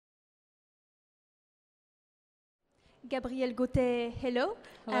Gabrielle Gauthey, hello.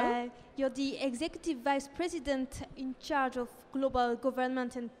 Hello. You're the Executive Vice President in charge of Global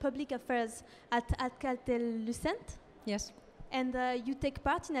Government and Public Affairs at Alcatel Lucent. Yes. And you take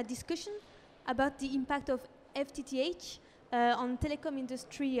part in a discussion about the impact of FTTH on telecom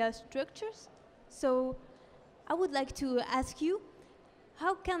industry structures. So I would like to ask you,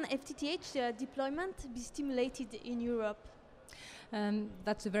 how can FTTH deployment be stimulated in Europe?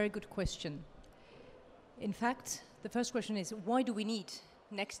 That's a very good question. In fact, the first question is, why do we need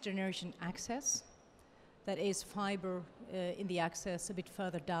next generation access? That is fiber in the access a bit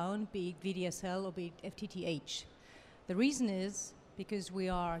further down, be it VDSL or be it FTTH. The reason is because we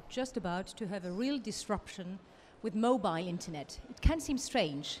are just about to have a real disruption with mobile internet. It can seem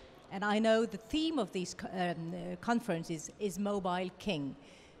strange, and I know the theme of these conferences is Mobile King.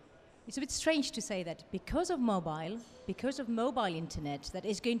 It's a bit strange to say that because of mobile internet that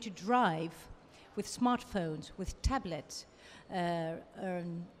is going to drive with smartphones, with tablets,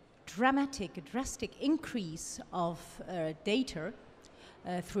 drastic increase of data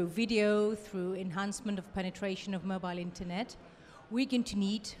through video, through enhancement of penetration of mobile internet, we're going to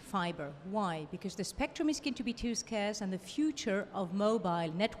need fiber. Why? Because the spectrum is going to be too scarce, and the future of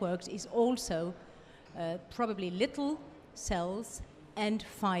mobile networks is also probably little cells and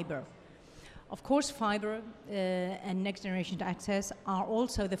fiber. Of course, fiber and next generation access are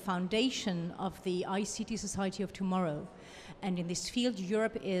also the foundation of the ICT society of tomorrow. And in this field,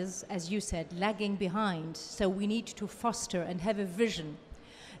 Europe is, as you said, lagging behind. So we need to foster and have a vision.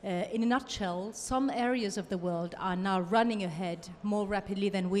 In a nutshell, some areas of the world are now running ahead more rapidly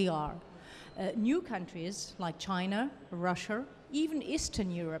than we are. New countries like China, Russia, even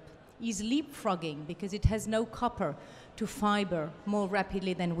Eastern Europe is leapfrogging because it has no copper to fiber more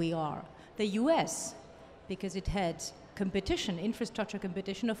rapidly than we are. The US, because it had competition, infrastructure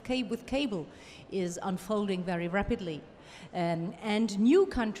competition with cable, is unfolding very rapidly. And new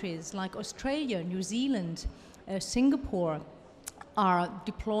countries like Australia, New Zealand, Singapore are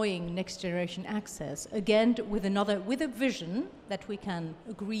deploying next generation access, again with a vision that we can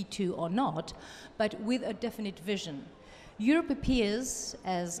agree to or not, but with a definite vision. Europe appears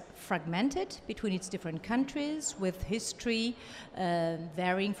as fragmented between its different countries, with history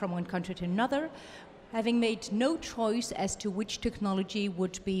varying from one country to another, having made no choice as to which technology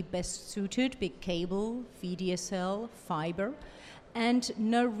would be best suited, be it cable, VDSL, fiber, and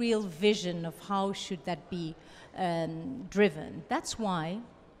no real vision of how should that be driven. That's why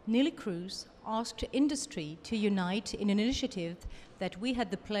Neelie Kroes asked industry to unite in an initiative that we had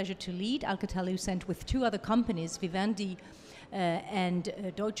the pleasure to lead, Alcatel Lucent, with two other companies, Vivendi and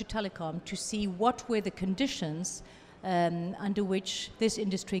Deutsche Telekom, to see what were the conditions under which this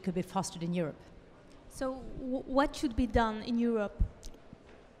industry could be fostered in Europe. So what should be done in Europe?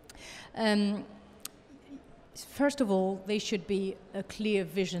 First of all, there should be a clear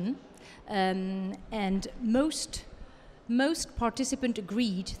vision, and most participants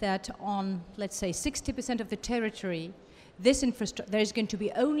agreed that on, let's say, 60% of the territory, there is going to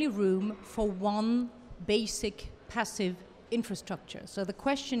be only room for one basic passive infrastructure. So the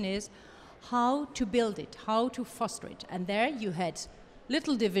question is how to build it, how to foster it. And there you had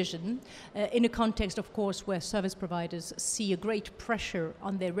little division in a context, of course, where service providers see a great pressure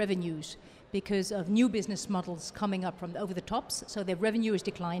on their revenues because of new business models coming up from over the tops. So their revenue is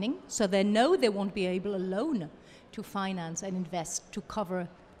declining. So they know they won't be able alone to finance and invest to cover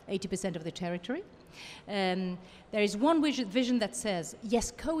 80% of the territory. There is one vision that says,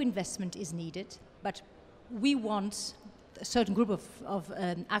 yes, co-investment is needed, but we want a certain group of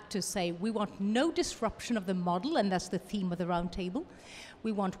actors say we want no disruption of the model, and that's the theme of the roundtable.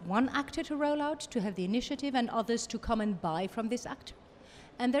 We want one actor to roll out, to have the initiative, and others to come and buy from this actor.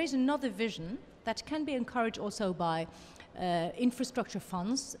 And there is another vision that can be encouraged also by infrastructure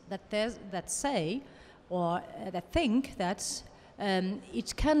funds that say or that think that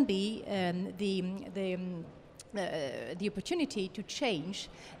it can be the opportunity to change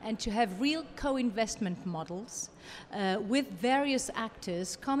and to have real co-investment models with various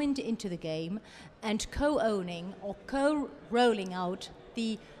actors coming into the game and co-owning or co-rolling out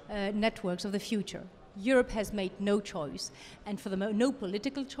the networks of the future. Europe has made no choice, and for the no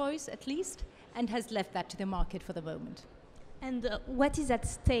political choice at least, and has left that to the market for the moment. And what is at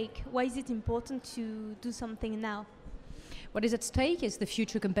stake? Why is it important to do something now? What is at stake is the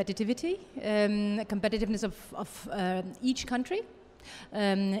future competitiveness of each country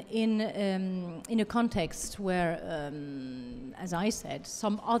in a context where, as I said,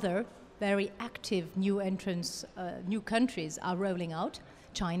 some other very active new entrants, new countries are rolling out.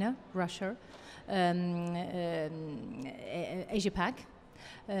 China, Russia, Asia-Pac,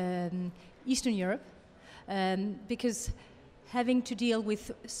 Eastern Europe. because having to deal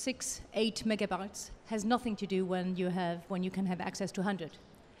with 6, 8 megabytes has nothing to do when you can have access to 100.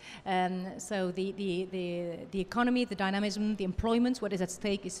 So the economy, the dynamism, the employment, what is at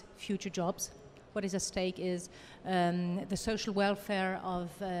stake is future jobs. What is at stake is the social welfare of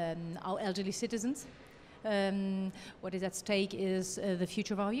our elderly citizens. What is at stake is the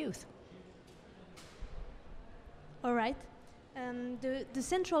future of our youth. All right. The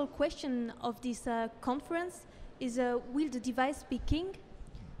central question of this conference is, will the device be king?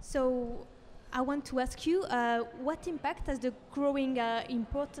 So I want to ask you, what impact has the growing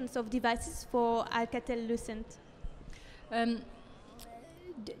importance of devices for Alcatel Lucent?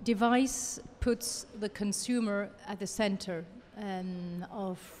 Device puts the consumer at the center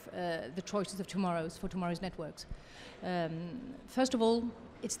of the choices of tomorrow's networks. First of all,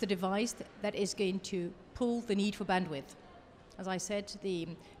 it's the device that is going to pull the need for bandwidth. As I said,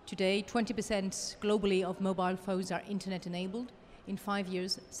 today 20% globally of mobile phones are internet enabled. In 5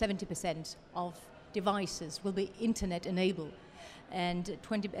 years, 70% of devices will be internet enabled, and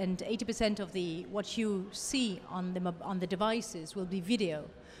 80% of what you see on the devices will be video.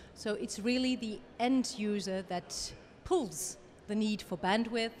 So it's really the end user that pulls the need for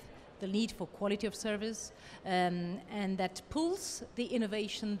bandwidth, the need for quality of service, and that pulls the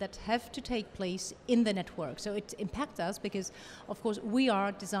innovation that have to take place in the network. So it impacts us because, of course, we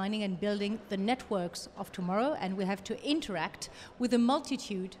are designing and building the networks of tomorrow, and we have to interact with a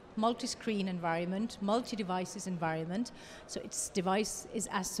multi-screen environment, multi-devices environment. So its device is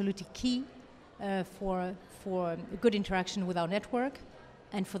absolutely key for good interaction with our network,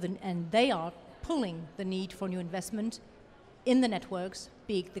 and they are pulling the need for new investment in the networks,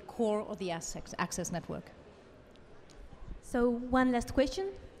 be it the core or the access network. So one last question.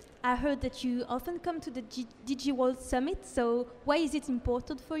 I heard that you often come to the DigiWorld Summit, so why is it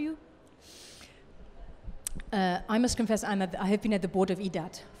important for you? I must confess, I have been at the board of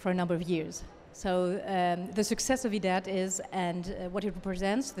IDATE for a number of years. So the success of IDATE is, and what it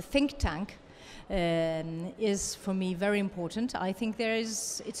represents, the think tank, is for me very important. I think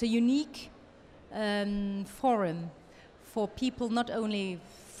it's a unique forum for people, not only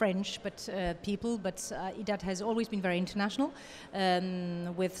French, but IDATE has always been very international,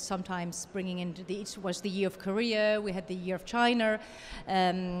 with sometimes bringing in it was the year of Korea, we had the year of China,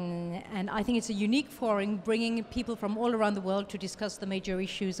 and I think it's a unique forum, bringing people from all around the world to discuss the major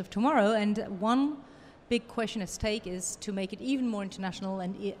issues of tomorrow. And one big question at stake is to make it even more international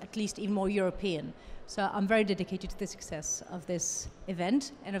and at least even more European. So I'm very dedicated to the success of this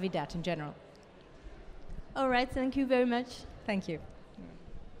event and of IDATE in general. All right, thank you very much. Thank you.